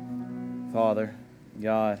Father,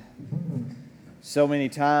 God, so many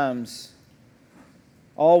times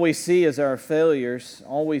all we see is our failures,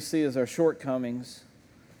 all we see is our shortcomings,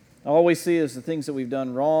 all we see is the things that we've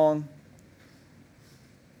done wrong.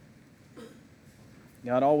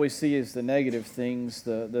 God, all we see is the negative things,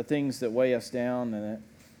 the things that weigh us down and that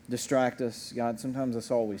distract us. God, sometimes that's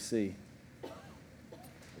all we see.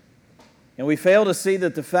 And we fail to see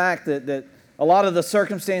that the fact that a lot of the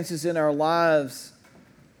circumstances in our lives,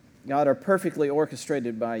 God, are perfectly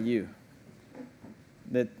orchestrated by you.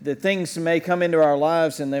 That things may come into our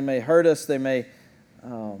lives and they may hurt us, they may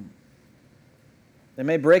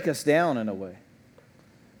break us down in a way.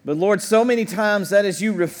 But Lord, so many times that is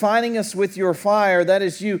you refining us with your fire, that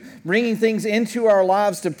is you bringing things into our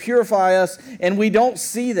lives to purify us, and we don't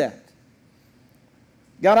see that.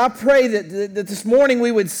 God, I pray that this morning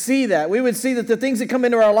we would see that. We would see that the things that come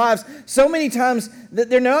into our lives, so many times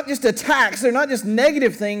that they're not just attacks, they're not just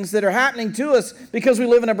negative things that are happening to us because we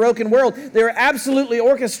live in a broken world. They're absolutely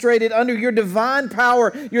orchestrated under your divine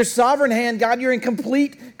power, your sovereign hand. God, you're in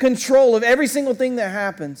complete control of every single thing that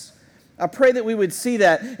happens. I pray that we would see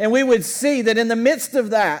that, and we would see that in the midst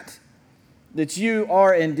of that you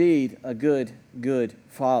are indeed a good, good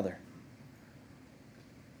Father.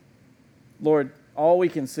 Lord, all we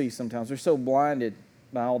can see sometimes, we're so blinded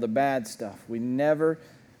by all the bad stuff. We never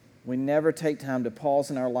take time to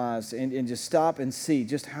pause in our lives and just stop and see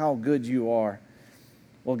just how good you are.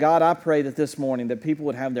 Well, God, I pray that this morning that people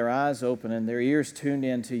would have their eyes open and their ears tuned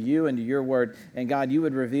in to you and to your word. And God, you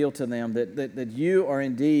would reveal to them that you are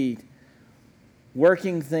indeed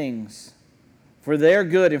working things for their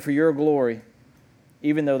good and for your glory,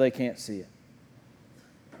 even though they can't see it.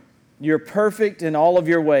 You're perfect in all of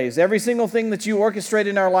your ways. Every single thing that you orchestrate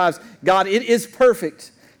in our lives, God, it is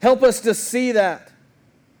perfect. Help us to see that.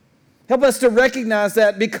 Help us to recognize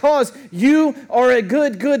that because you are a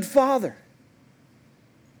good, good Father.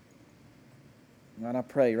 God, I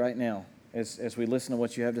pray right now, as we listen to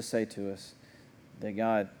what you have to say to us, that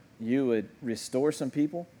God, you would restore some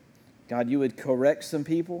people. God, you would correct some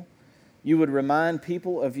people. You would remind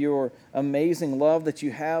people of your amazing love that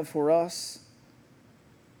you have for us.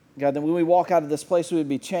 God, that when we walk out of this place, we would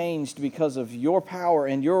be changed because of your power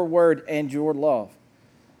and your word and your love.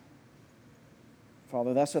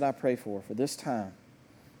 Father, that's what I pray for this time.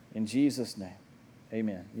 In Jesus' name,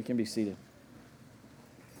 amen. You can be seated.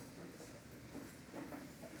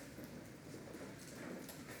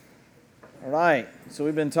 All right, so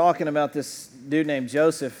we've been talking about this dude named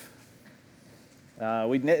Joseph.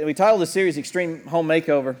 We titled the series Extreme Home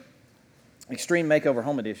Makeover. Extreme Makeover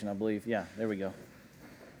Home Edition, I believe. Yeah, there we go.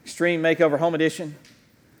 Extreme Makeover Home Edition.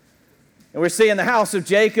 And we're seeing the house of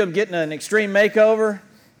Jacob getting an extreme makeover.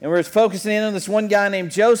 And we're focusing in on this one guy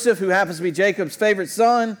named Joseph, who happens to be Jacob's favorite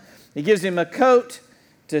son. He gives him a coat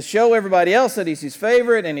to show everybody else that he's his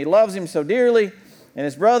favorite, and he loves him so dearly. And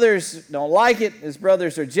his brothers don't like it. His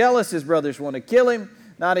brothers are jealous. His brothers want to kill him.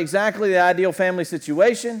 Not exactly the ideal family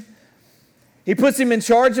situation. He puts him in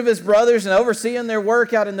charge of his brothers and overseeing their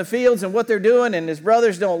work out in the fields and what they're doing, and his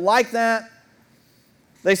brothers don't like that.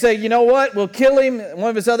 They say, you know what, we'll kill him.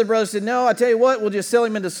 One of his other brothers said, no, I tell you what, we'll just sell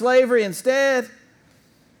him into slavery instead.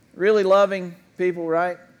 Really loving people,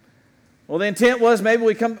 right? Well, the intent was maybe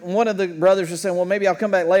one of the brothers was saying, well, maybe I'll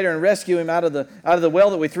come back later and rescue him out of the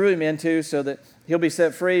well that we threw him into so that he'll be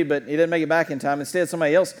set free, but he didn't make it back in time. Instead,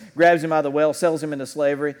 somebody else grabs him out of the well, sells him into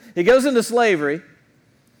slavery. He goes into slavery.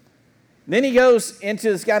 Then he goes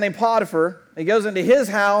into this guy named Potiphar. He goes into his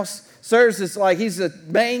house, serves as like he's the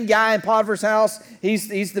main guy in Potiphar's house.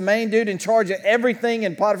 He's the main dude in charge of everything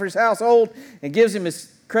in Potiphar's household, and gives him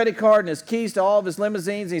his credit card and his keys to all of his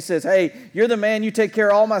limousines. And he says, hey, you're the man. You take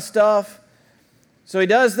care of all my stuff. So he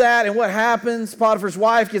does that, and what happens? Potiphar's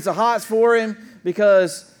wife gets the hots for him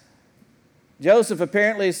because Joseph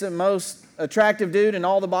apparently is the most attractive dude in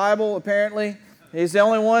all the Bible, apparently. He's the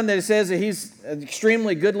only one that says that he's an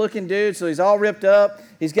extremely good-looking dude, so he's all ripped up.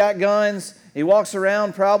 He's got guns. He walks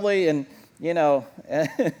around probably in, a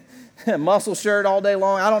muscle shirt all day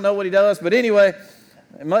long. I don't know what he does, but anyway,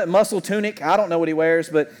 muscle tunic. I don't know what he wears,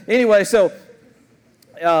 but anyway, so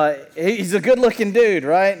he's a good-looking dude,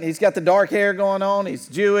 right? He's got the dark hair going on. He's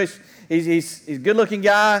Jewish. He's a good-looking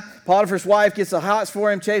guy. Potiphar's wife gets the hots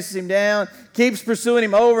for him, chases him down, keeps pursuing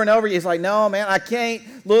him over and over. He's like, no, man, I can't.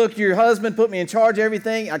 Look, your husband put me in charge of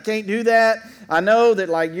everything. I can't do that. I know that,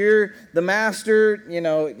 like, you're the master,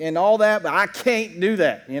 and all that, but I can't do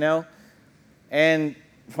that, And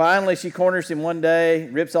finally, she corners him one day,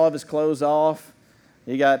 rips all of his clothes off.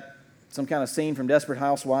 He got some kind of scene from Desperate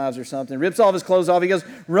Housewives or something. Rips all of his clothes off. He goes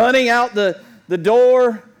running out the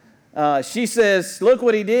door She says, look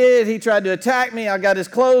what he did. He tried to attack me. I got his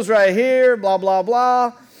clothes right here, blah, blah,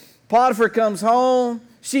 blah. Potiphar comes home.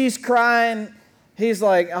 She's crying. He's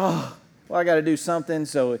like, oh, well, I got to do something.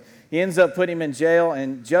 So he ends up putting him in jail,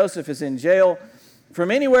 and Joseph is in jail from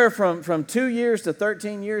anywhere from 2 years to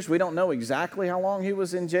 13 years. We don't know exactly how long he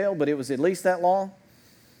was in jail, but it was at least that long.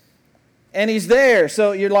 And he's there.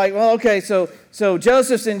 So you're like, well, okay, so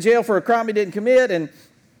Joseph's in jail for a crime he didn't commit, and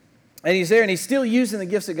he's there, and he's still using the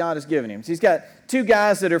gifts that God has given him. So he's got two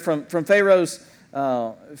guys that are from Pharaoh's.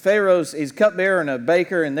 He's a cupbearer and a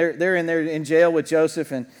baker, and they're in jail with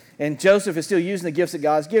Joseph, and Joseph is still using the gifts that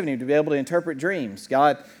God's given him to be able to interpret dreams.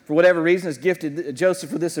 God, for whatever reason, has gifted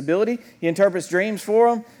Joseph with this ability. He interprets dreams for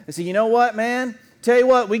him. I say, you know what, man? Tell you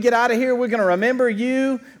what, we get out of here. We're going to remember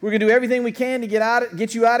you. We're going to do everything we can to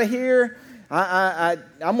get you out of here.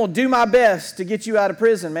 I'm going to do my best to get you out of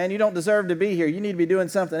prison, man. You don't deserve to be here. You need to be doing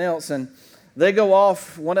something else. And they go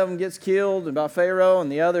off. One of them gets killed by Pharaoh,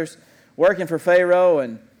 and the other's working for Pharaoh.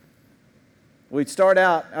 And we'd start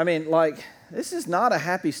out, this is not a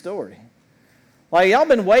happy story. Like, y'all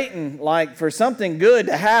been waiting, for something good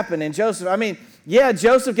to happen. And Joseph,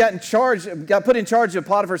 Joseph got put in charge of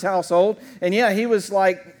Potiphar's household. And he was,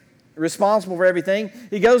 responsible for everything.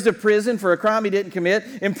 He goes to prison for a crime he didn't commit.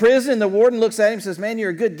 In prison, the warden looks at him and says, man, you're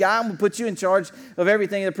a good guy. I'm going to put you in charge of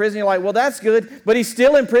everything in the prison. You're like, well, that's good. But he's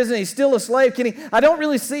still in prison. He's still a slave. I don't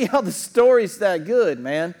really see how the story's that good,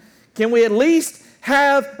 man. Can we at least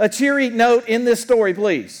have a cheery note in this story,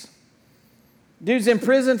 please? Dude's in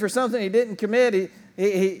prison for something he didn't commit.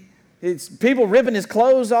 It's people ripping his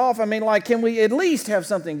clothes off. Can we at least have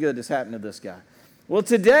something good that's happened to this guy? Well,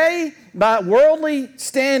 today, by worldly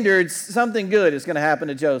standards, something good is going to happen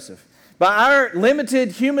to Joseph. By our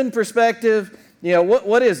limited human perspective,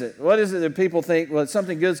 what is it? What is it that people think, well,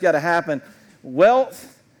 something good's got to happen?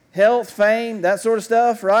 Wealth, health, fame, that sort of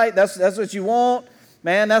stuff, right? That's what you want.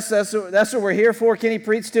 Man, that's what we're here for. Kenny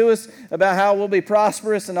preached to us about how we'll be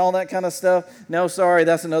prosperous and all that kind of stuff. No, sorry,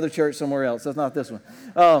 that's another church somewhere else. That's not this one.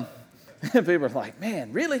 People are like,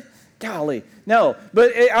 man, really? Golly. No,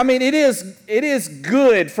 but it is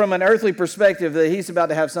good from an earthly perspective that he's about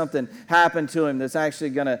to have something happen to him that's actually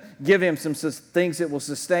going to give him some things that will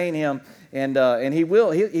sustain him, and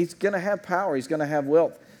he's going to have power. He's going to have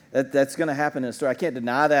wealth. That's going to happen in the story. I can't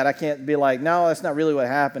deny that. I can't be like, no, that's not really what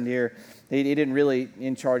happened here. He didn't really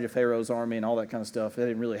in charge of Pharaoh's army and all that kind of stuff. That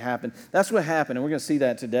didn't really happen. That's what happened, and we're going to see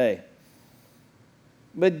that today.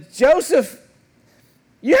 But Joseph,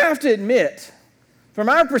 you have to admit, from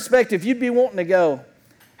our perspective, you'd be wanting to go,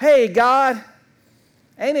 hey, God,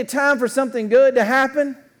 ain't it time for something good to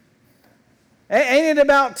happen? Ain't it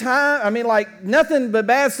about time? Nothing but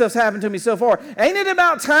bad stuff's happened to me so far. Ain't it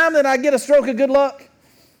about time that I get a stroke of good luck?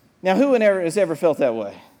 Now, who has ever felt that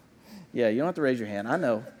way? Yeah, you don't have to raise your hand. I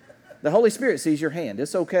know. The Holy Spirit sees your hand.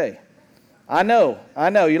 It's okay. I know.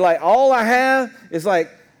 You're like, all I have is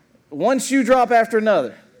one shoe drop after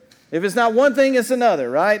another. If it's not one thing, it's another,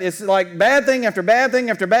 right? It's like bad thing after bad thing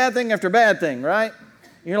after bad thing after bad thing, right?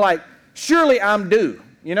 You're like, surely I'm due.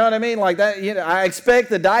 You know what I mean? Like that, I expect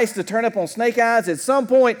the dice to turn up on snake eyes at some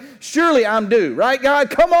point. Surely I'm due, right, God?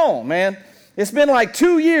 Come on, man. It's been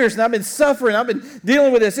 2 years, and I've been suffering. I've been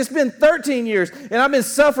dealing with this. It's been 13 years, and I've been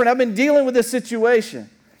suffering. I've been dealing with this situation.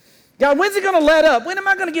 God, when's it going to let up? When am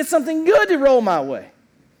I going to get something good to roll my way?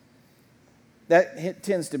 That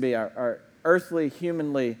tends to be our earthly,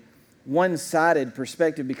 humanly, one-sided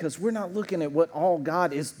perspective, because we're not looking at what all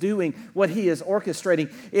God is doing, what He is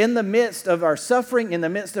orchestrating in the midst of our suffering, in the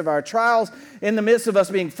midst of our trials, in the midst of us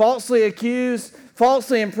being falsely accused,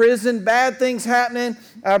 falsely imprisoned, bad things happening,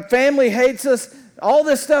 our family hates us, all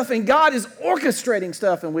this stuff, and God is orchestrating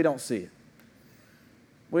stuff, and we don't see it.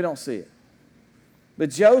 We don't see it. But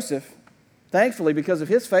Joseph, thankfully, because of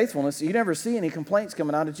his faithfulness, you never see any complaints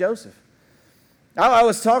coming out of Joseph. I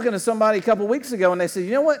was talking to somebody a couple weeks ago, and they said,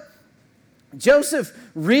 you know what? Joseph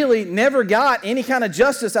really never got any kind of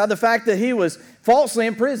justice out of the fact that he was falsely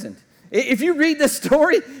imprisoned. If you read this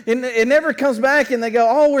story, it never comes back and they go,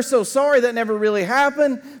 oh, we're so sorry, that never really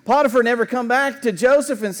happened. Potiphar never come back to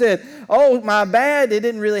Joseph and said, oh, my bad, it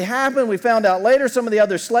didn't really happen. We found out later some of the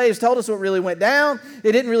other slaves told us what really went down.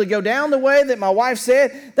 It didn't really go down the way that my wife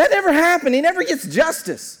said. That never happened. He never gets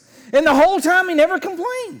justice. And the whole time he never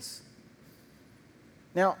complains.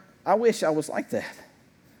 Now, I wish I was like that.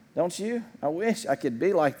 Don't you? I wish I could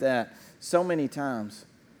be like that so many times.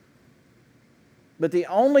 But the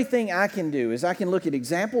only thing I can do is I can look at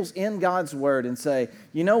examples in God's Word and say,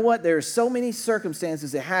 you know what? There are so many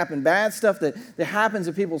circumstances that happen, bad stuff that happens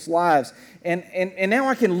in people's lives. And now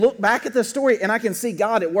I can look back at the story and I can see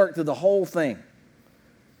God at work through the whole thing.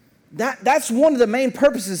 That's one of the main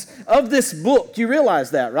purposes of this book. You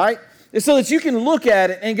realize that, right? It's so that you can look at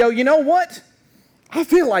it and go, you know what? I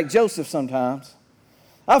feel like Joseph sometimes.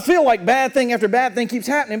 I feel like bad thing after bad thing keeps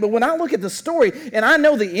happening, but when I look at the story and I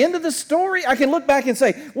know the end of the story, I can look back and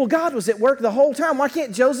say, well, God was at work the whole time. Why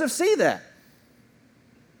can't Joseph see that?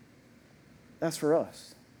 That's for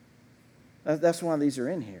us. That's why these are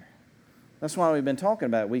in here. That's why we've been talking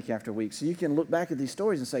about it week after week. So you can look back at these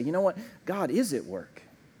stories and say, you know what? God is at work.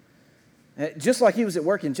 Just like he was at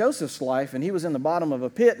work in Joseph's life, and he was in the bottom of a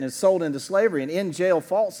pit and is sold into slavery and in jail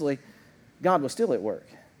falsely, God was still at work.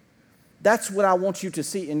 That's what I want you to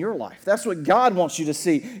see in your life. That's what God wants you to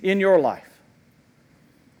see in your life.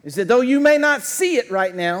 Is that though you may not see it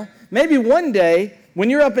right now, maybe one day when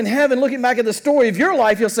you're up in heaven looking back at the story of your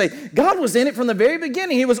life, you'll say, God was in it from the very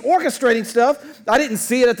beginning. He was orchestrating stuff. I didn't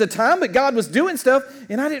see it at the time, but God was doing stuff,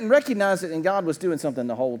 and I didn't recognize it, and God was doing something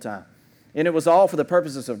the whole time. And it was all for the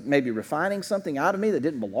purposes of maybe refining something out of me that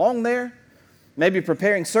didn't belong there, maybe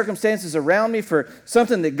preparing circumstances around me for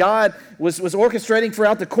something that God was orchestrating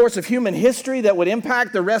throughout the course of human history that would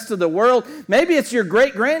impact the rest of the world. Maybe it's your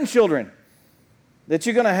great-grandchildren that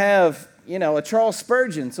you're going to have, you know, a Charles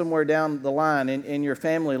Spurgeon somewhere down the line in your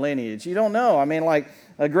family lineage. You don't know. I mean, like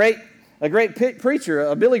a great preacher,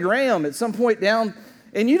 a Billy Graham at some point down,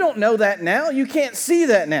 and you don't know that now. You can't see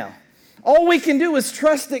that now. All we can do is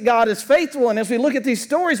trust that God is faithful, and as we look at these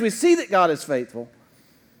stories, we see that God is faithful,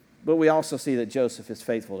 but we also see that Joseph is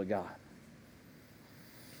faithful to God.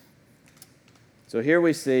 So here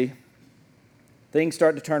we see things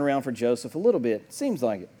start to turn around for Joseph a little bit. Seems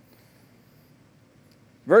like it.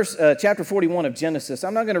 Chapter 41 of Genesis.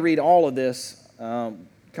 I'm not going to read all of this.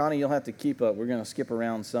 Connie, you'll have to keep up. We're going to skip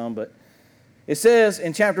around some, but it says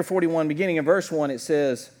in chapter 41, beginning in verse 1, it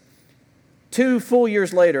says, 2 full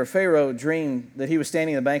years later, Pharaoh dreamed that he was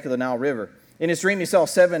standing on the bank of the Nile River. In his dream, he saw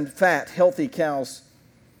 7 fat, healthy cows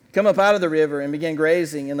come up out of the river and begin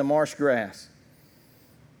grazing in the marsh grass.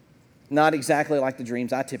 Not exactly like the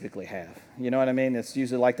dreams I typically have. You know what I mean? It's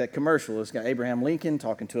usually like that commercial. It's got Abraham Lincoln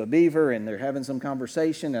talking to a beaver, and they're having some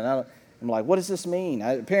conversation, and I'm like, what does this mean?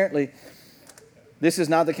 Apparently, this is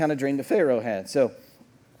not the kind of dream that Pharaoh had. So,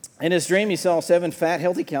 in his dream, he saw 7 fat,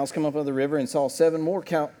 healthy cows come up out of the river and saw 7 more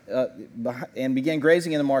cows and began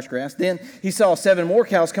grazing in the marsh grass. Then he saw 7 more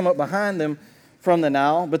cows come up behind them from the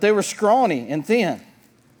Nile, but they were scrawny and thin.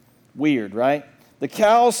 Weird, right? The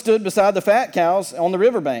cows stood beside the fat cows on the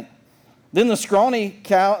riverbank. Then the scrawny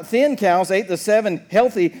thin cows ate the 7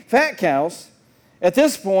 healthy fat cows. At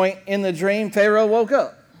this point in the dream, Pharaoh woke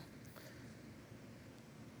up.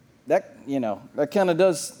 That kind of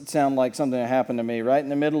does sound like something that happened to me, right? In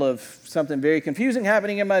the middle of something very confusing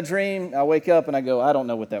happening in my dream, I wake up and I go, I don't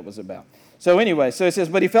know what that was about. So anyway, so it says,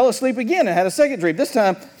 but he fell asleep again and had a second dream. This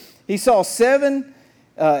time, he saw 7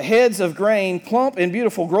 heads of grain, plump and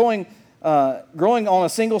beautiful, growing on a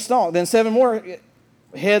single stalk. Then 7 more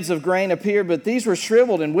heads of grain appeared, but these were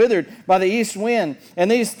shriveled and withered by the east wind.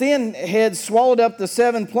 And these thin heads swallowed up the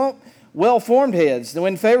 7 plump, well-formed heads. And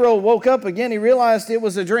when Pharaoh woke up again, he realized it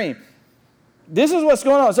was a dream. This is what's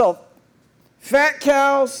going on. So, fat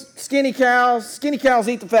cows, skinny cows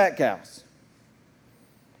eat the fat cows.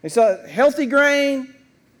 They saw healthy grain,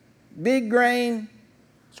 big grain,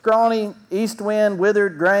 scrawny, east wind,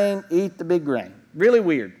 withered grain, eat the big grain. Really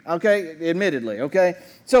weird, okay, admittedly, okay?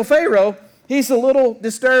 So Pharaoh, he's a little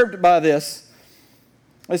disturbed by this.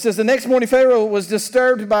 It says, the next morning Pharaoh was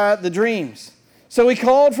disturbed by the dreams. So he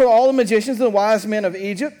called for all the magicians and the wise men of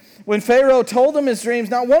Egypt. When Pharaoh told them his dreams,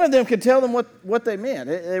 not one of them could tell them what they meant.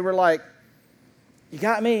 They were like, you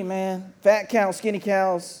got me, man. Fat cows, skinny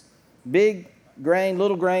cows, big grain,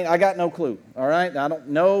 little grain. I got no clue, all right? I don't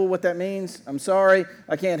know what that means. I'm sorry.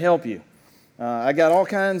 I can't help you. I got all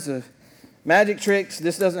kinds of magic tricks.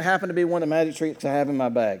 This doesn't happen to be one of the magic tricks I have in my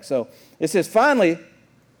bag. So it says, finally,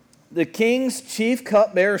 the king's chief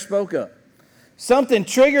cupbearer spoke up. Something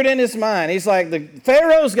triggered in his mind. He's like, the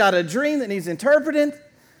Pharaoh's got a dream that he's interpreting.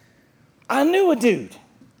 I knew a dude.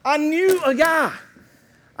 I knew a guy.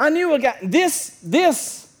 This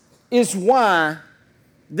is why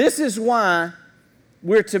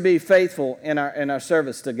we're to be faithful in our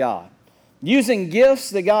service to God. Using gifts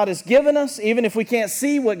that God has given us, even if we can't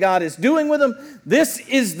see what God is doing with them, this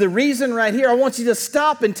is the reason right here. I want you to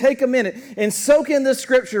stop and take a minute and soak in this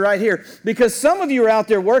scripture right here, because some of you are out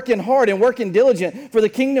there working hard and working diligent for the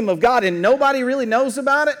kingdom of God, and nobody really knows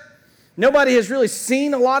about it. Nobody has really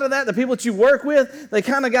seen a lot of that. The people that you work with, they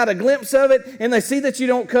kind of got a glimpse of it, and they see that you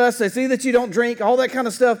don't cuss, they see that you don't drink, all that kind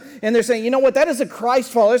of stuff, and they're saying, you know what, that is a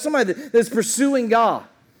Christ follower. There's somebody that's pursuing God.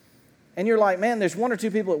 And you're like, man, there's 1 or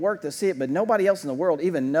 2 people at work that see it, but nobody else in the world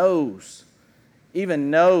even knows even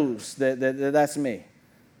knows that that's me.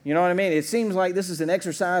 You know what I mean? It seems like this is an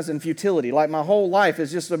exercise in futility. Like my whole life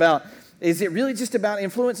is just about, is it really just about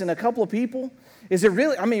influencing a couple of people? Is it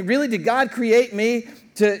really, really did God create me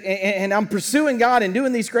and I'm pursuing God and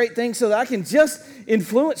doing these great things so that I can just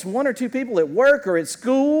influence one or two people at work or at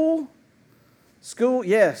school? School,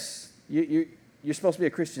 yes. You're supposed to be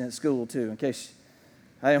a Christian at school too, in case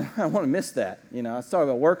I want to miss that. I talk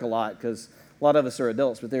about work a lot because a lot of us are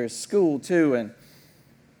adults, but there's school too, and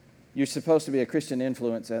you're supposed to be a Christian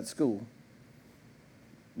influence at school.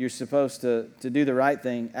 You're supposed to do the right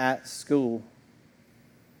thing at school.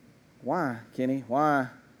 Why, Kenny? Why?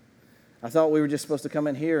 I thought we were just supposed to come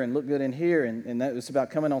in here and look good in here, and that was about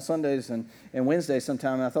coming on Sundays and Wednesdays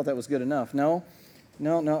sometime, and I thought that was good enough. No.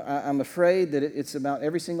 I'm afraid that it's about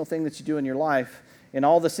every single thing that you do in your life and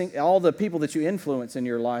all the people that you influence in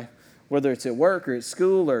your life, whether it's at work or at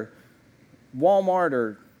school or Walmart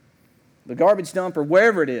or the garbage dump or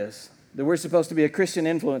wherever it is, that we're supposed to be a Christian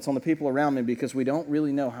influence on the people around me because we don't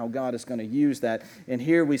really know how God is going to use that. And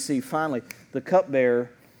here we see finally the cupbearer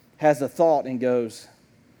has a thought and goes,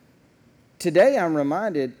 today I'm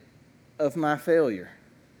reminded of my failure.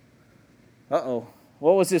 Uh-oh.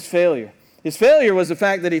 What was his failure? His failure was the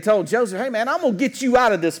fact that he told Joseph, hey, man, I'm going to get you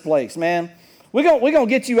out of this place, man. We're going to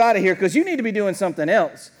get you out of here because you need to be doing something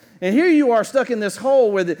else. And here you are stuck in this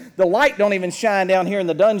hole where the light don't even shine down here in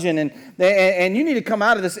the dungeon, and you need to come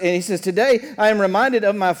out of this. And he says, today I am reminded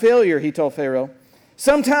of my failure, he told Pharaoh.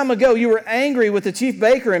 Some time ago you were angry with the chief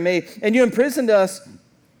baker and me, and you imprisoned us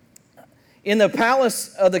in the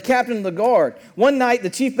palace of the captain of the guard. One night the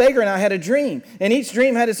chief baker and I had a dream, and each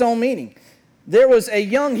dream had its own meaning. There was a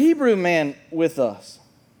young Hebrew man with us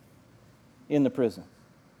in the prison.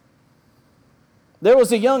 There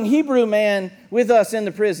was a young Hebrew man with us in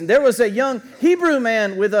the prison. There was a young Hebrew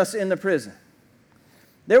man with us in the prison.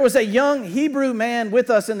 There was a young Hebrew man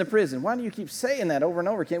with us in the prison. Why do you keep saying that over and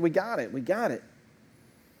over again? We got it. We got it.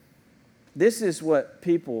 This is what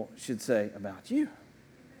people should say about you.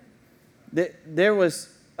 There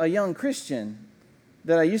was a young Christian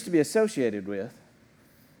that I used to be associated with.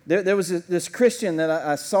 There was this Christian that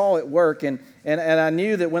I saw at work, and I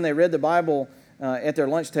knew that when they read the Bible at their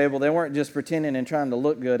lunch table, they weren't just pretending and trying to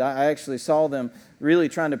look good. I actually saw them really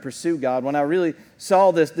trying to pursue God. When I really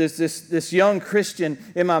saw this young Christian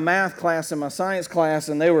in my math class and my science class,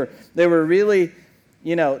 and they were really,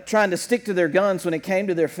 trying to stick to their guns when it came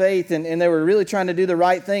to their faith, and they were really trying to do the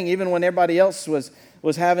right thing, even when everybody else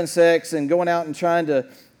was having sex and going out and trying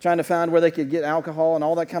to find where they could get alcohol and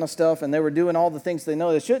all that kind of stuff, and they were doing all the things they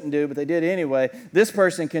know they shouldn't do, but they did anyway. This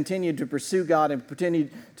person continued to pursue God and continued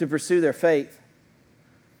to pursue their faith.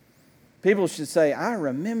 People should say, I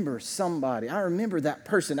remember somebody. I remember that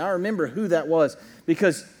person. I remember who that was,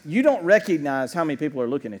 because you don't recognize how many people are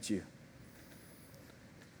looking at you.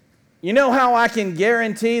 You know how I can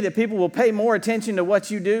guarantee that people will pay more attention to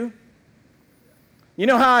what you do? You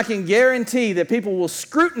know how I can guarantee that people will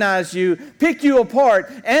scrutinize you, pick you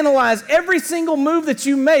apart, analyze every single move that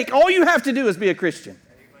you make? All you have to do is be a Christian.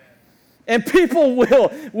 Amen. And people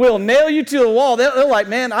will nail you to the wall. They're like,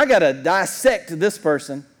 man, I got to dissect this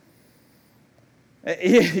person.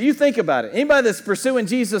 You think about it. Anybody that's pursuing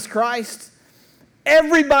Jesus Christ,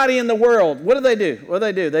 everybody in the world, what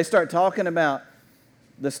do? They start talking about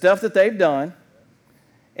the stuff that they've done.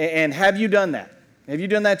 And have you done that? Have you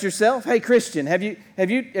done that yourself? Hey, Christian, have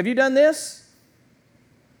you done this?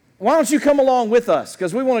 Why don't you come along with us?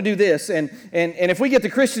 Because we want to do this. And if we get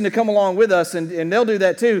the Christian to come along with us and they'll do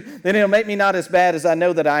that too, then it'll make me not as bad as I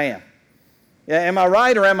know that I am. Yeah, am I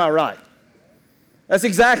right or am I right? That's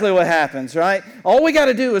exactly what happens, right? All we got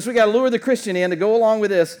to do is we got to lure the Christian in to go along with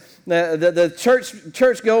this. The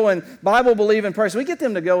church-going, Bible-believing person, we get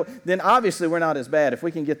them to go, then obviously we're not as bad. If we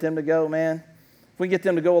can get them to go, man, if we get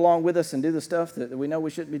them to go along with us and do the stuff that we know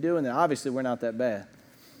we shouldn't be doing, then obviously we're not that bad.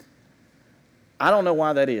 I don't know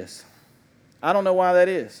why that is. I don't know why that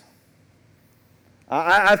is.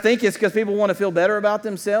 I think it's because people want to feel better about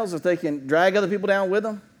themselves if they can drag other people down with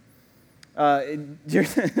them.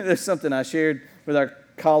 There's something I shared with our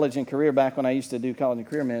college and career back when I used to do college and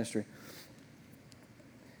career ministry.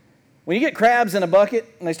 When you get crabs in a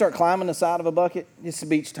bucket and they start climbing the side of a bucket, it's the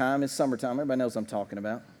beach time, it's summertime, everybody knows what I'm talking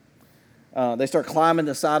about. They start climbing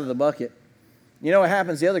the side of the bucket. You know what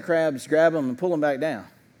happens? The other crabs grab them and pull them back down.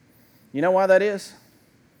 You know why that is?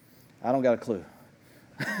 I don't got a clue.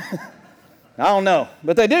 I don't know,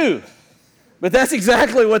 but they do. But that's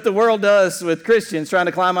exactly what the world does with Christians trying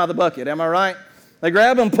to climb out of the bucket. Am I right? They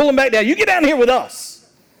grab them, pull them back down. You get down here with us.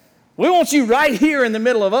 We want you right here in the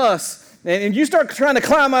middle of us. And you start trying to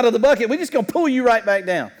climb out of the bucket, we're just going to pull you right back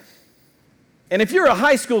down. And if you're a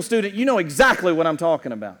high school student, you know exactly what I'm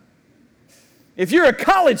talking about. If you're a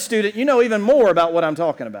college student, you know even more about what I'm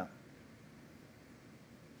talking about.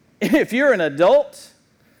 If you're an adult,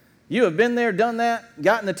 you have been there, done that,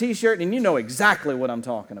 gotten the t-shirt, and you know exactly what I'm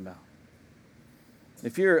talking about.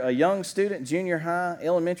 If you're a young student, junior high,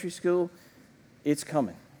 elementary school, it's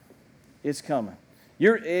coming. It's coming.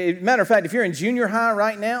 Matter of fact, if you're in junior high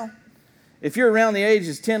right now, if you're around the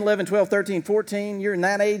ages 10, 11, 12, 13, 14, you're in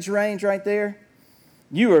that age range right there,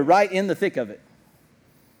 you are right in the thick of it.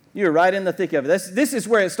 You are right in the thick of it. This is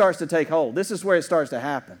where it starts to take hold. This is where it starts to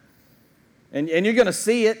happen. And you're going to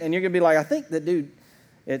see it, and you're going to be like, I think that dude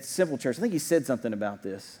at Simple Church, I think he said something about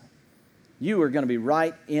this. You are going to be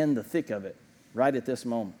right in the thick of it, right at this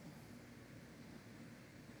moment.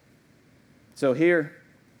 So here,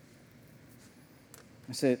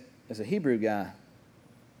 I said, as a Hebrew guy,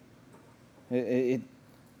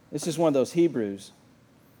 it's just one of those Hebrews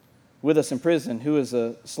with us in prison who is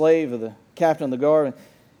a slave of the captain of the guard.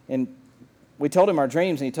 And we told him our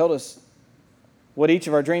dreams, and he told us what each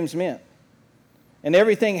of our dreams meant. And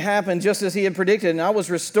everything happened just as he had predicted. And I was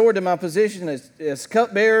restored to my position as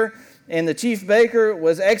cupbearer, and the chief baker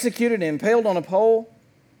was executed and impaled on a pole.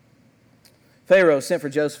 Pharaoh sent for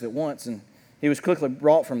Joseph at once, and he was quickly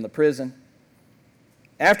brought from the prison.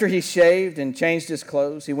 After he shaved and changed his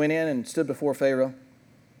clothes, he went in and stood before Pharaoh.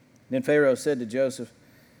 Then Pharaoh said to Joseph,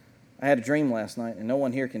 I had a dream last night, and no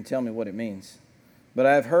one here can tell me what it means. But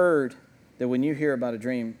I have heard that when you hear about a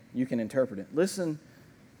dream, you can interpret it. Listen,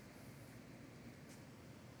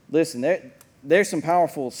 there's some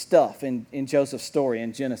powerful stuff in Joseph's story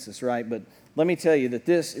in Genesis, right? But let me tell you that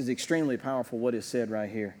this is extremely powerful, what is said right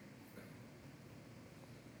here.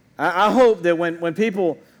 I hope that when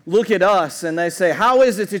people look at us and they say, how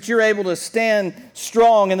is it that you're able to stand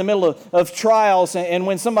strong in the middle of trials, and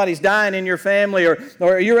when somebody's dying in your family,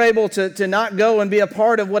 or you're able to not go and be a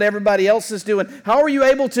part of what everybody else is doing? How are you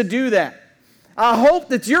able to do that? I hope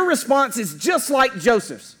that your response is just like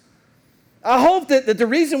Joseph's. I hope that the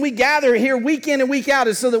reason we gather here week in and week out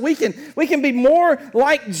is so that we can be more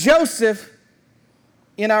like Joseph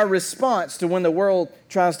in our response to when the world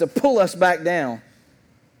tries to pull us back down.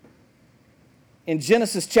 In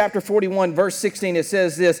Genesis chapter 41, verse 16, it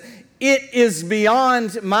says this, it is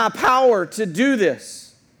beyond my power to do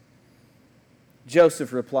this.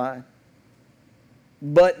 Joseph replied,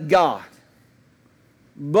 but God.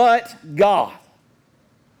 But God.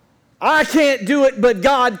 I can't do it, but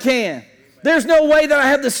God can. There's no way that I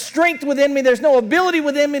have the strength within me. There's no ability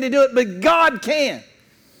within me to do it, but God can.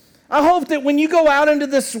 I hope that when you go out into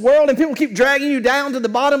this world and people keep dragging you down to the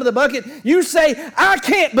bottom of the bucket, you say, I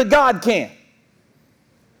can't, but God can.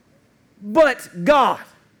 But God.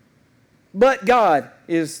 But God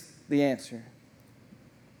is the answer.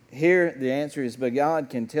 Here, the answer is, but God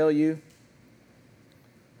can tell you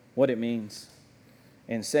what it means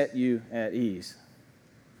and set you at ease.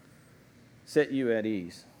 Set you at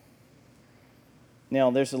ease.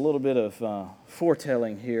 Now, there's a little bit of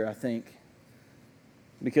foretelling here, I think,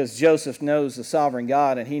 because Joseph knows the sovereign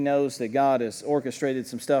God, and he knows that God has orchestrated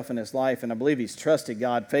some stuff in his life, and I believe he's trusted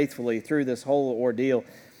God faithfully through this whole ordeal.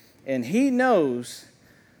 And he knows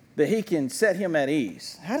that he can set him at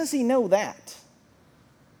ease. How does he know that?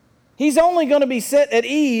 He's only going to be set at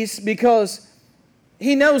ease because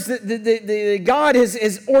he knows that God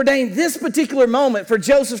has ordained this particular moment for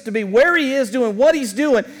Joseph to be where he is, doing what he's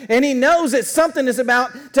doing, and he knows that something is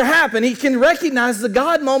about to happen. He can recognize the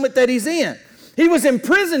God moment that he's in. He was in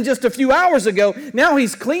prison just a few hours ago. Now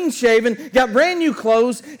he's clean shaven, got brand new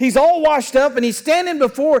clothes, he's all washed up, and he's standing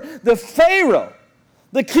before the Pharaoh,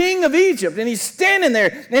 the king of Egypt, and he's standing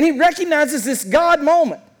there, and he recognizes this God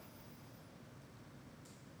moment.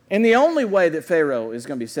 And the only way that Pharaoh is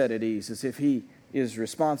going to be set at ease is if he is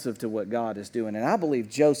responsive to what God is doing. And I believe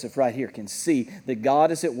Joseph right here can see that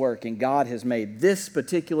God is at work, and God has made this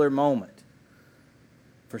particular moment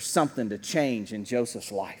for something to change in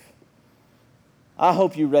Joseph's life. I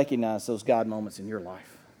hope you recognize those God moments in your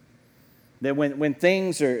life. That when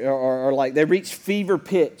things are like they reach fever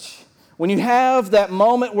pitch, when you have that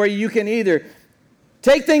moment where you can either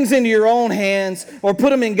take things into your own hands or put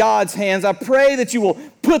them in God's hands, I pray that you will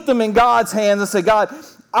put them in God's hands and say, God,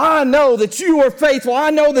 I know that you are faithful. I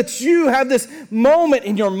know that you have this moment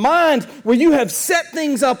in your mind where you have set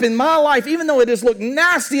things up in my life, even though it has looked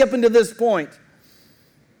nasty up until this point.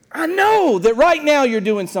 I know that right now you're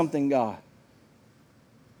doing something, God.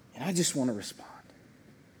 And I just want to respond.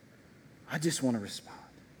 I just want to respond.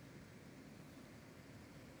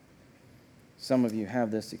 Some of you have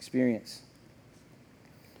this experience.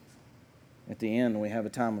 At the end, we have a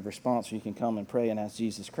time of response where you can come and pray and ask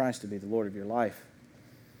Jesus Christ to be the Lord of your life.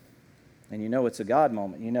 And you know it's a God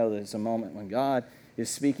moment. You know that it's a moment when God is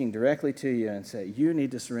speaking directly to you and say, you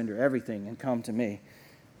need to surrender everything and come to me.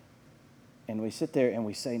 And we sit there and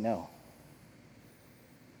we say no.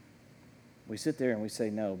 We sit there and we say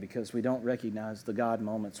no because we don't recognize the God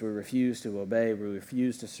moments. We refuse to obey. We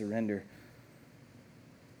refuse to surrender.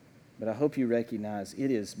 But I hope you recognize it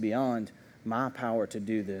is beyond my power to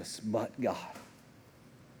do this, but God.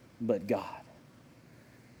 But God.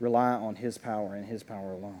 Rely on His power and His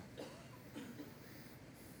power alone.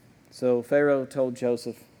 So Pharaoh told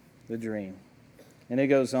Joseph the dream. And it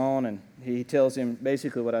goes on, and he tells him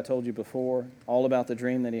basically what I told you before, all about the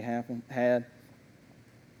dream that he had.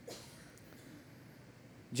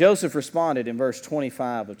 Joseph responded in verse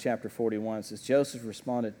 25 of chapter 41. It says, Joseph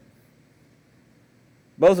responded.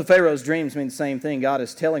 Both of Pharaoh's dreams mean the same thing. God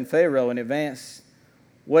is telling Pharaoh in advance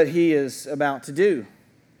what he is about to do.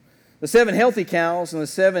 The 7 healthy cows and the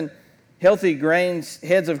 7 healthy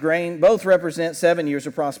heads of grain both represent 7 years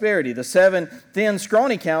of prosperity. The 7 thin,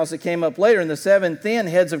 scrawny cows that came up later and the 7 thin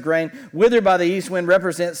heads of grain withered by the east wind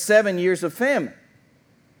represent 7 years of famine.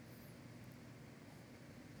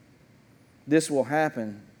 This will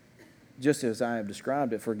happen just as I have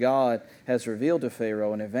described it, for God has revealed to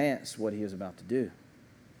Pharaoh in advance what he is about to do.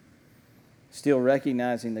 Still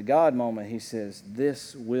recognizing the God moment, he says,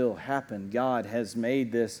 this will happen. God has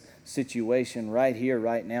made this situation right here,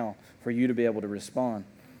 right now, for you to be able to respond.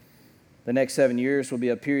 The next 7 years will be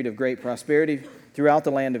a period of great prosperity throughout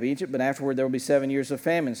the land of Egypt, but afterward there will be 7 years of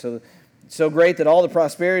famine. So great that all the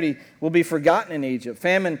prosperity will be forgotten in Egypt.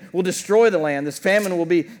 Famine will destroy the land. This famine will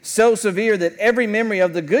be so severe that every memory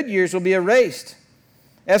of the good years will be erased.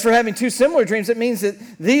 As for having 2 similar dreams, it means that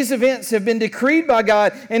these events have been decreed by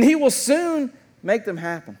God, and He will soon make them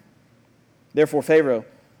happen. Therefore, Pharaoh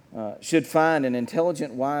should find an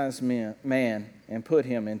intelligent, wise man and put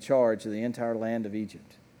him in charge of the entire land of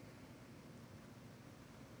Egypt.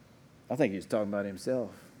 I think he's talking about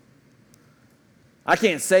himself. I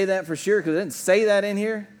can't say that for sure because it didn't say that in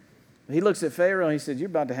here. He looks at Pharaoh and he said, you're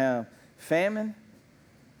about to have famine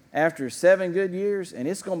after 7 good years, and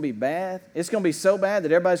it's going to be bad. It's going to be so bad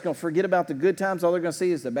that everybody's going to forget about the good times. All they're going to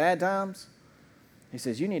see is the bad times. He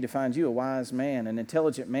says, you need to find you a wise man, an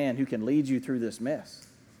intelligent man who can lead you through this mess.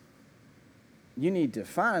 You need to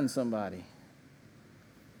find somebody.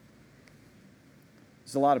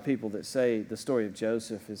 There's a lot of people that say the story of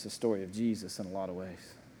Joseph is the story of Jesus in a lot of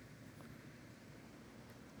ways.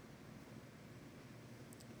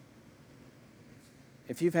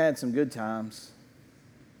 If you've had some good times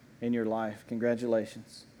in your life,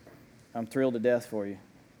 congratulations. I'm thrilled to death for you.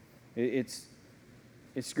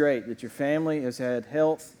 It's great that your family has had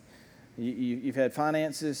health. You've had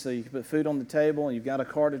finances so you can put food on the table and you've got a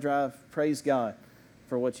car to drive. Praise God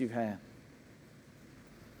for what you've had.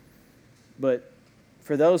 But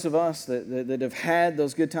for those of us that have had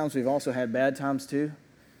those good times, we've also had bad times too.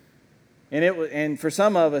 And for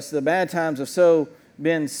some of us, the bad times have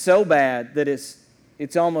been so bad that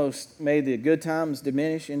it's almost made the good times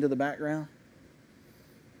diminish into the background.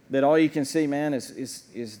 That all you can see, man,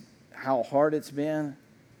 is how hard it's been.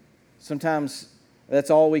 Sometimes that's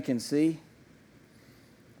all we can see.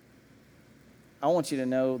 I want you to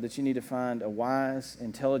know that you need to find a wise,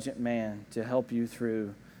 intelligent man to help you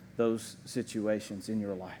through those situations in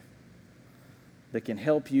your life. That can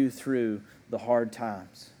help you through the hard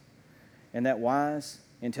times. And that wise,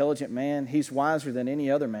 intelligent man, he's wiser than any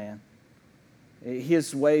other man.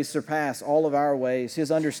 His ways surpass all of our ways.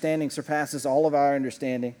 His understanding surpasses all of our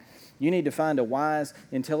understanding. You need to find a wise,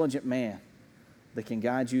 intelligent man that can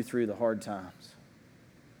guide you through the hard times.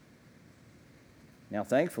 Now,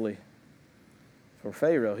 thankfully, for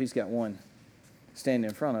Pharaoh, he's got one standing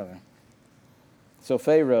in front of him. So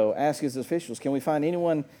Pharaoh asked his officials, can we find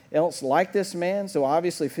anyone else like this man, so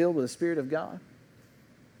obviously filled with the Spirit of God?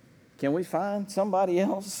 Can we find somebody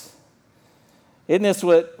else? Isn't this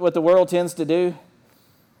what the world tends to do?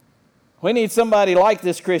 We need somebody like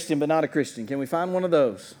this Christian, but not a Christian. Can we find one of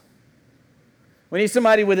those? We need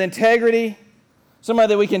somebody with integrity, somebody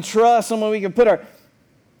that we can trust, someone we can put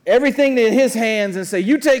everything in his hands and say,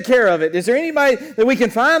 you take care of it. Is there anybody that we can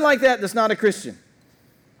find like that that's not a Christian?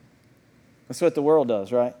 That's what the world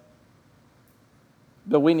does, right?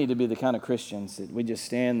 But we need to be the kind of Christians that we just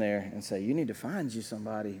stand there and say, you need to find you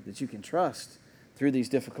somebody that you can trust through these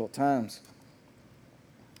difficult times.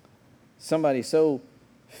 Somebody so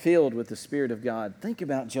filled with the Spirit of God. Think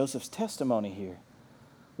about Joseph's testimony here.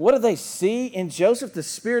 What do they see in Joseph? The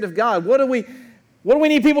Spirit of God. What do we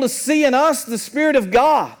need people to see in us? The Spirit of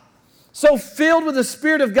God. So filled with the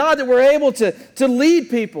Spirit of God that we're able to lead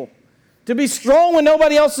people, to be strong when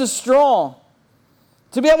nobody else is strong,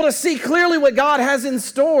 to be able to see clearly what God has in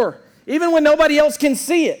store even when nobody else can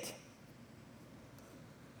see it.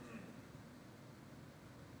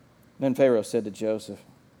 Then Pharaoh said to Joseph,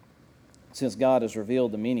 since God has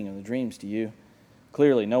revealed the meaning of the dreams to you,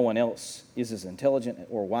 clearly no one else is as intelligent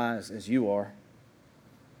or wise as you are.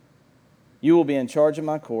 You will be in charge of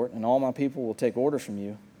my court, and all my people will take orders from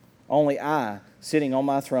you. Only I, sitting on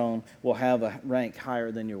my throne, will have a rank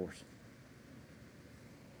higher than yours.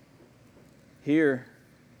 Here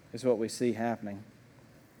is what we see happening.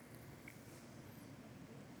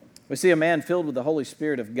 We see a man filled with the Holy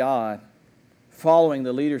Spirit of God, following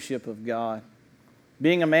the leadership of God,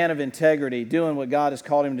 being a man of integrity, doing what God has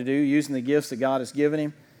called him to do, using the gifts that God has given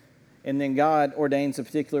him. And then God ordains a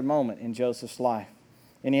particular moment in Joseph's life.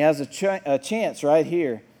 And he has a chance right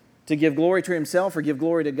here to give glory to himself or give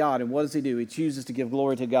glory to God. And what does he do? He chooses to give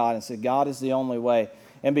glory to God and say, God is the only way.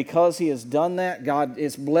 And because he has done that, God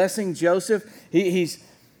is blessing Joseph.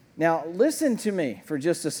 Now, listen to me for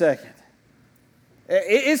just a second.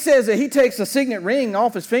 It says that he takes a signet ring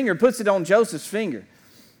off his finger and puts it on Joseph's finger.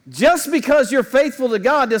 Just because you're faithful to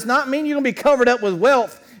God does not mean you're going to be covered up with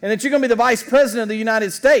wealth and that you're going to be the vice president of the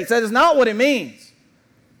United States. That is not what it means.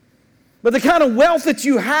 But the kind of wealth that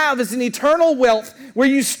you have is an eternal wealth where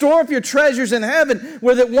you store up your treasures in heaven,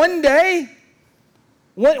 where that one day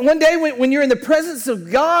when you're in the presence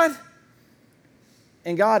of God,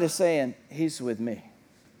 and God is saying, He's with me.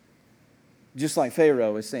 Just like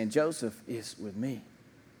Pharaoh is saying, Joseph is with me.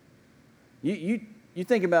 You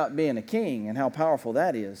think about being a king and how powerful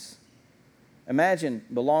that is. Imagine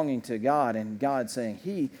belonging to God and God saying,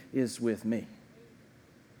 He is with me.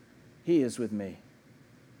 He is with me.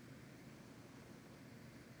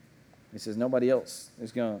 He says nobody else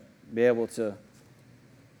is going to be able to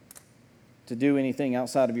do anything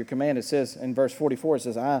outside of your command. It says in verse 44, it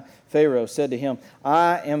says, I, Pharaoh, said to him,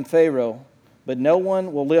 I am Pharaoh, but no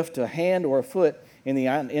one will lift a hand or a foot in the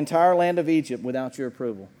entire land of Egypt without your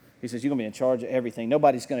approval. He says, you're going to be in charge of everything.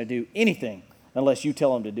 Nobody's going to do anything unless you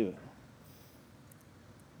tell them to do it.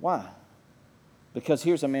 Why? Because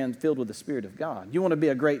here's a man filled with the Spirit of God. You want to be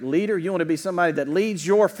a great leader? You want to be somebody that leads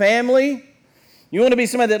your family? You want to be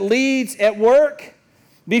somebody that leads at work?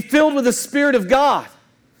 Be filled with the Spirit of God.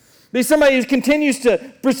 Be somebody who continues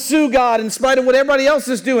to pursue God in spite of what everybody else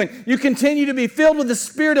is doing. You continue to be filled with the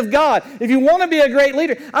Spirit of God. If you want to be a great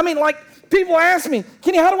leader, people ask me,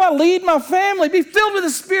 Kenny, how do I lead my family? Be filled with the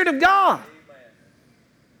Spirit of God.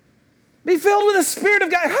 Be filled with the Spirit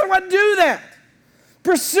of God. How do I do that?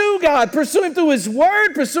 Pursue God. Pursue Him through His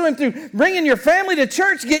Word. Pursue Him through bringing your family to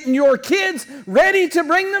church, getting your kids ready to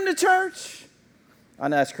bring them to church. I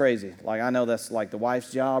know that's crazy. I know that's like the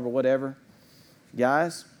wife's job or whatever.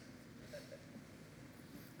 Guys,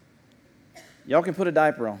 y'all can put a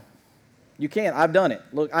diaper on. You can. I've done it.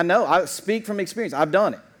 Look, I know. I speak from experience. I've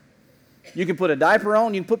done it. You can put a diaper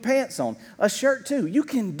on. You can put pants on. A shirt too. You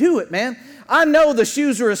can do it, man. I know the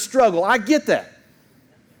shoes are a struggle. I get that.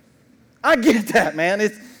 Man.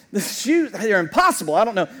 The shoes, they're impossible. I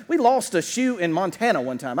don't know. We lost a shoe in Montana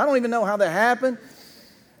one time. I don't even know how that happened.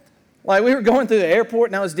 We were going through the airport,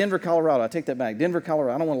 and that was Denver, Colorado. I take that back. Denver,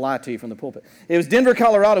 Colorado. I don't want to lie to you from the pulpit. It was Denver,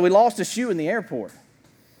 Colorado. We lost a shoe in the airport.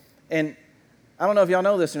 And I don't know if y'all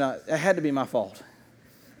know this or not. It had to be my fault,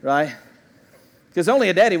 right? Because only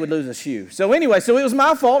a daddy would lose a shoe. So anyway, it was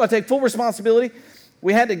my fault. I take full responsibility.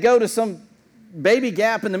 We had to go to some baby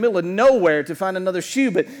gap in the middle of nowhere to find another shoe,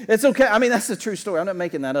 but it's okay. I mean, that's a true story. I'm not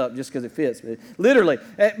making that up just because it fits, but literally.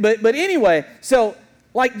 But anyway,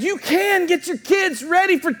 you can get your kids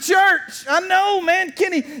ready for church. I know, man.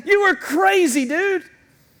 Kenny, you are crazy, dude.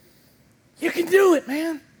 You can do it,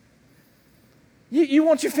 man. You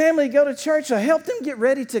want your family to go to church, so help them get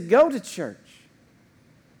ready to go to church.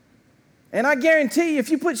 And I guarantee you, if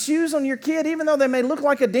you put shoes on your kid, even though they may look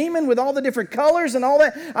like a demon with all the different colors and all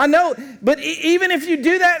that, I know, but even if you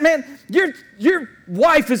do that, man, your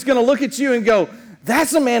wife is going to look at you and go,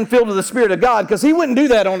 that's a man filled with the Spirit of God, because he wouldn't do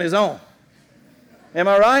that on his own. Am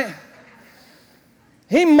I right?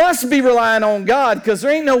 He must be relying on God, because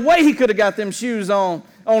there ain't no way he could have got them shoes on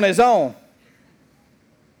his own.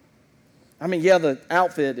 I mean, yeah, the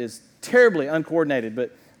outfit is terribly uncoordinated,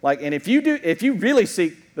 but and if you really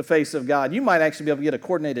seek the face of God, you might actually be able to get a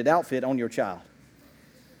coordinated outfit on your child.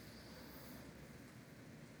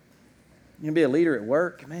 You want to be a leader at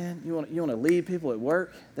work, man? You want to lead people at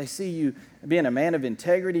work? They see you being a man of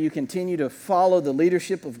integrity. You continue to follow the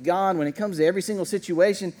leadership of God when it comes to every single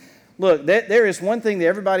situation. Look, there is one thing that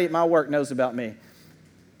everybody at my work knows about me.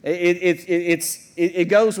 It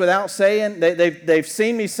goes without saying. They've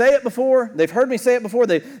seen me say it before. They've heard me say it before.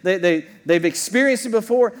 They've experienced it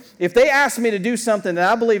before. If they ask me to do something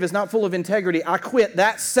that I believe is not full of integrity, I quit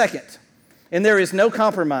that second. And there is no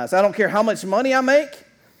compromise. I don't care how much money I make.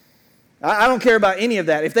 I don't care about any of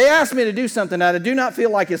that. If they ask me to do something that I do not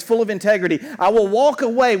feel like is full of integrity, I will walk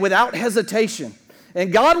away without hesitation.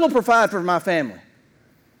 And God will provide for my family.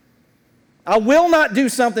 I will not do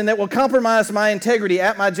something that will compromise my integrity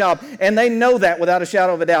at my job. And they know that without a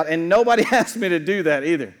shadow of a doubt. And nobody asked me to do that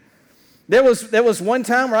either. There was one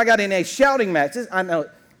time where I got in a shouting match. I know,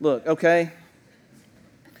 look, okay.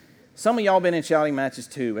 Some of y'all been in shouting matches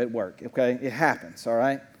too at work, okay? It happens, all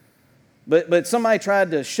right? But somebody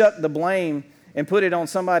tried to shuck the blame and put it on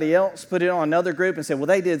somebody else, put it on another group and said, well,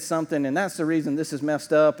 they did something and that's the reason this is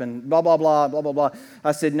messed up and blah, blah, blah, blah, blah, blah.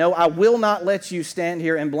 I said, no, I will not let you stand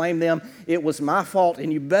here and blame them. It was my fault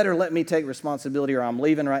and you better let me take responsibility or I'm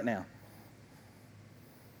leaving right now.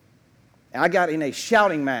 And I got in a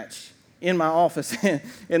shouting match in my office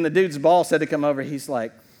and the dude's boss had to come over. He's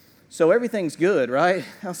like, so everything's good, right?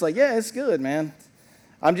 I was like, yeah, it's good, man.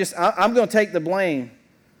 I'm going to take the blame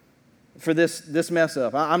for this mess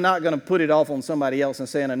up. I'm not going to put it off on somebody else and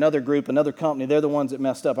say in another group, another company, they're the ones that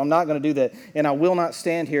messed up. I'm not going to do that, and I will not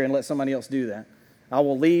stand here and let somebody else do that. I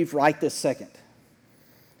will leave right this second.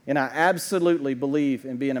 And I absolutely believe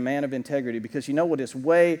in being a man of integrity because you know what is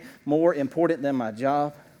way more important than my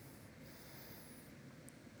job?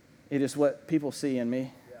 It is what people see in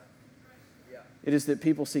me. It is that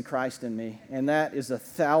people see Christ in me, and that is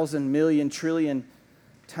 1,000 million trillion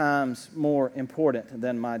times more important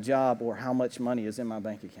than my job or how much money is in my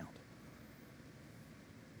bank account.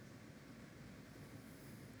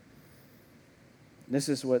 This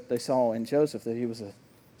is what they saw in Joseph, that he was a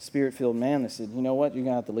spirit-filled man. They said, you know what, you're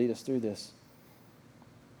going to have to lead us through this.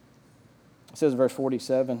 It says in verse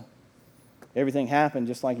 47, everything happened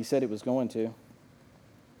just like he said it was going to.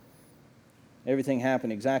 Everything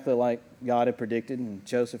happened exactly like God had predicted, and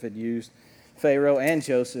Joseph had used Pharaoh and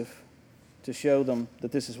Joseph to show them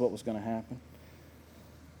that this is what was going to happen.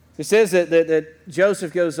 It says that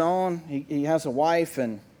Joseph goes on. He has a wife,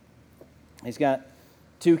 and he's got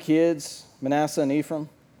 2 kids, Manasseh and Ephraim.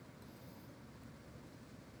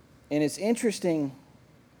 And it's interesting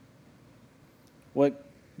what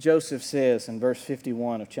Joseph says in verse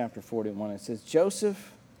 51 of chapter 41. It says,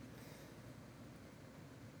 Joseph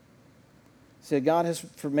said, God has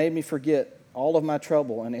made me forget all of my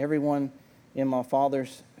trouble and everyone in my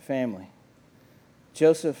father's family.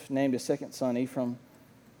 Joseph named his second son Ephraim,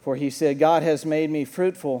 for he said, God has made me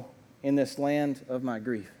fruitful in this land of my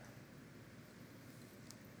grief.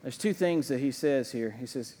 There's 2 things that he says here. He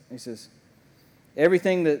says,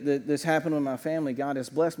 everything that's happened with my family, God has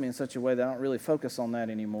blessed me in such a way that I don't really focus on that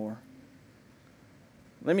anymore.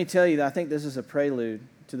 Let me tell you that I think this is a prelude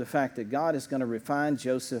to the fact that God is going to refine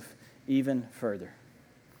Joseph even further.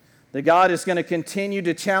 That God is going to continue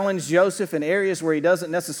to challenge Joseph in areas where he doesn't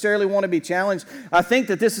necessarily want to be challenged. I think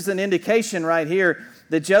that this is an indication right here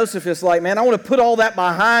that Joseph is like, man, I want to put all that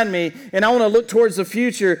behind me and I want to look towards the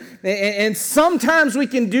future. And sometimes we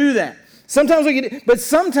can do that. But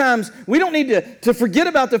sometimes we don't need to forget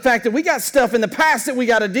about the fact that we got stuff in the past that we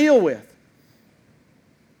got to deal with.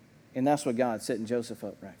 And that's what God's setting Joseph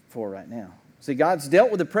up for right now. See, God's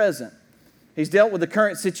dealt with the present. He's dealt with the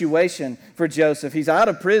current situation for Joseph. He's out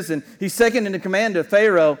of prison. He's second in the command of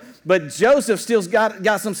Pharaoh. But Joseph still's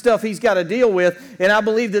got some stuff he's got to deal with. And I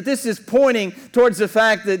believe that this is pointing towards the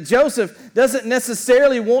fact that Joseph doesn't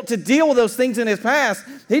necessarily want to deal with those things in his past.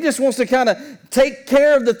 He just wants to kind of take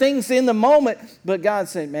care of the things in the moment. But God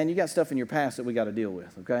said, man, you got stuff in your past that we got to deal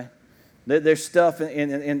with, okay? There's stuff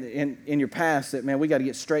in your past that, man, we got to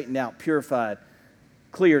get straightened out, purified,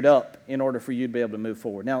 cleared up in order for you to be able to move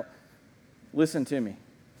forward. Now, listen to me.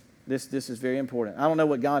 This is very important. I don't know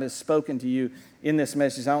what God has spoken to you in this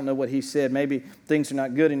message. I don't know what He said. Maybe things are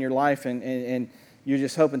not good in your life and you're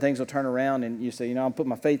just hoping things will turn around and you say, you know, I'll put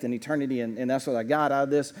my faith in eternity and that's what I got out of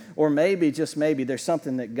this. Or maybe, just maybe, there's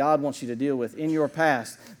something that God wants you to deal with in your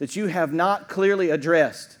past that you have not clearly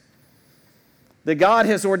addressed. That God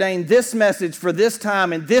has ordained this message for this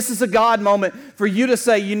time, and this is a God moment for you to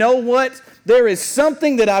say, you know what? There is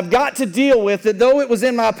something that I've got to deal with that though it was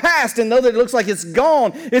in my past and though that it looks like it's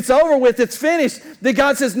gone, it's over with, it's finished, that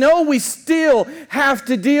God says, no, we still have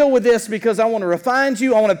to deal with this because I want to refine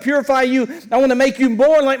you, I want to purify you, I want to make you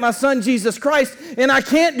more like my son Jesus Christ, and I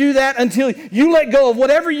can't do that until you let go of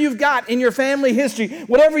whatever you've got in your family history,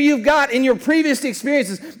 whatever you've got in your previous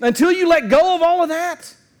experiences. Until you let go of all of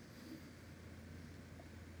that,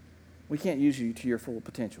 we can't use you to your full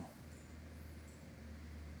potential.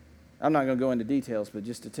 I'm not going to go into details, but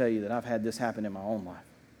just to tell you that I've had this happen in my own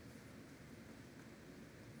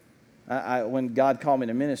life. When God called me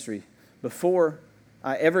to ministry, before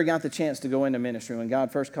I ever got the chance to go into ministry, when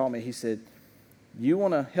God first called me, He said, You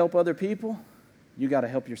want to help other people, you got to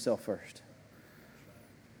help yourself first.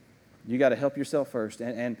 You got to help yourself first.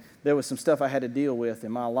 And there was some stuff I had to deal with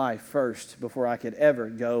in my life first before I could ever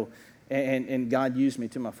go, and God used me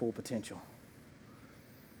to my full potential.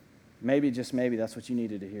 Maybe, just maybe, that's what you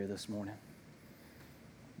needed to hear this morning.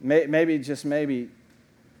 Maybe, just maybe,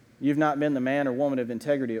 you've not been the man or woman of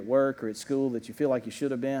integrity at work or at school that you feel like you should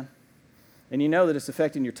have been. And you know that it's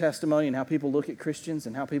affecting your testimony and how people look at Christians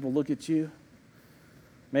and how people look at you.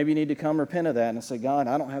 Maybe you need to come repent of that and say, God,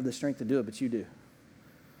 I don't have the strength to do it, but you do.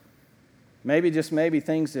 Maybe, just maybe,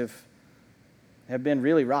 things have been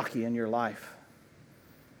really rocky in your life.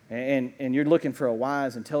 And you're looking for a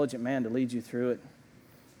wise, intelligent man to lead you through it.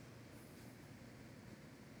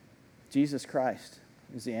 Jesus Christ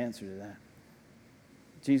is the answer to that.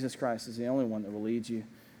 Jesus Christ is the only one that will lead you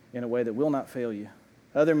in a way that will not fail you.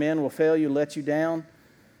 Other men will fail you, let you down.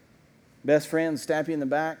 Best friends stab you in the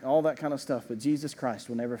back, all that kind of stuff. But Jesus Christ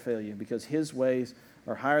will never fail you because his ways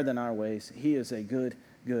are higher than our ways. He is a good,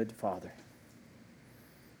 good Father.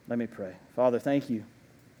 Let me pray. Father, thank you,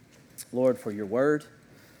 Lord, for your word.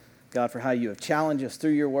 God, for how you have challenged us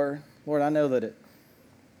through your word. Lord, I know that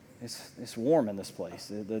it's warm in this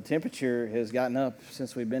place. The temperature has gotten up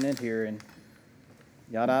since we've been in here. And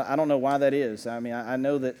God, I don't know why that is. I mean, I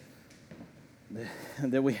know that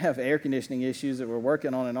we have air conditioning issues that we're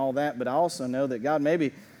working on and all that, but I also know that, God,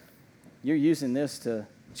 maybe you're using this to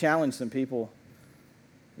challenge some people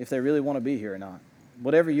if they really want to be here or not.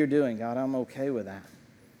 Whatever you're doing, God, I'm okay with that.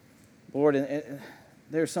 Lord,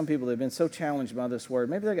 there are some people that have been so challenged by this word.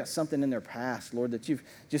 Maybe they've got something in their past, Lord, that you've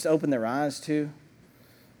just opened their eyes to.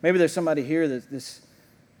 Maybe there's somebody here that's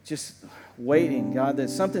just waiting, God, that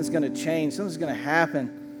something's going to change, something's going to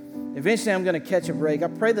happen. Eventually I'm going to catch a break. I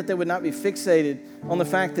pray that they would not be fixated on the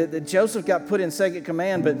fact that Joseph got put in second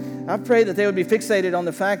command, but I pray that they would be fixated on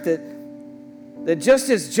the fact that just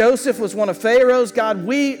as Joseph was one of Pharaoh's, God,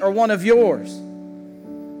 we are one of yours.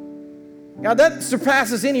 God, that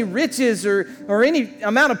surpasses any riches or any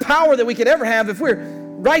amount of power that we could ever have if we're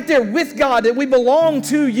right there with God, that we belong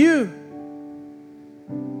to you.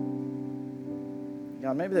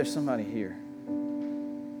 God, maybe there's somebody here.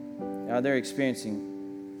 God, they're experiencing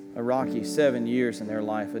a rocky 7 years in their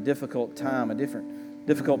life, a difficult time, a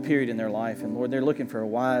difficult period in their life. And Lord, they're looking for a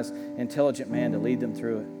wise, intelligent man to lead them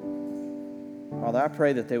through it. Father, I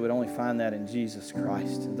pray that they would only find that in Jesus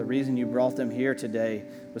Christ. The reason you brought them here today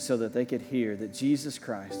was so that they could hear that Jesus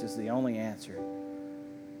Christ is the only answer.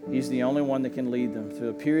 He's the only one that can lead them through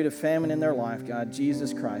a period of famine in their life. God,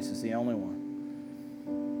 Jesus Christ is the only one.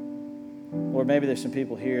 Lord, maybe there's some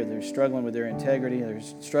people here that are struggling with their integrity, they're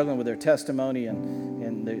struggling with their testimony,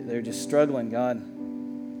 and they're just struggling, God,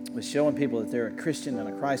 with showing people that they're a Christian and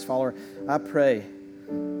a Christ follower. I pray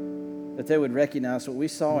that they would recognize what we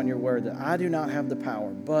saw in your word, that I do not have the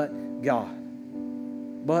power, but God.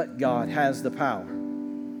 But God has the power.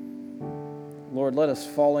 Lord, let us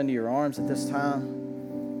fall into your arms at this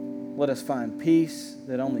time. Let us find peace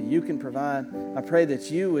that only you can provide. I pray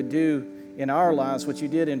that you would do in our lives what you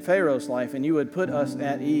did in Pharaoh's life, and you would put us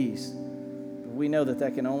at ease. But we know that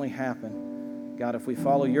that can only happen, God, if we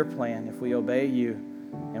follow your plan, if we obey you,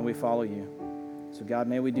 and we follow you. So God,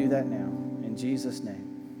 may we do that now. In Jesus'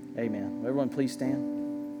 name, amen. Will everyone please stand?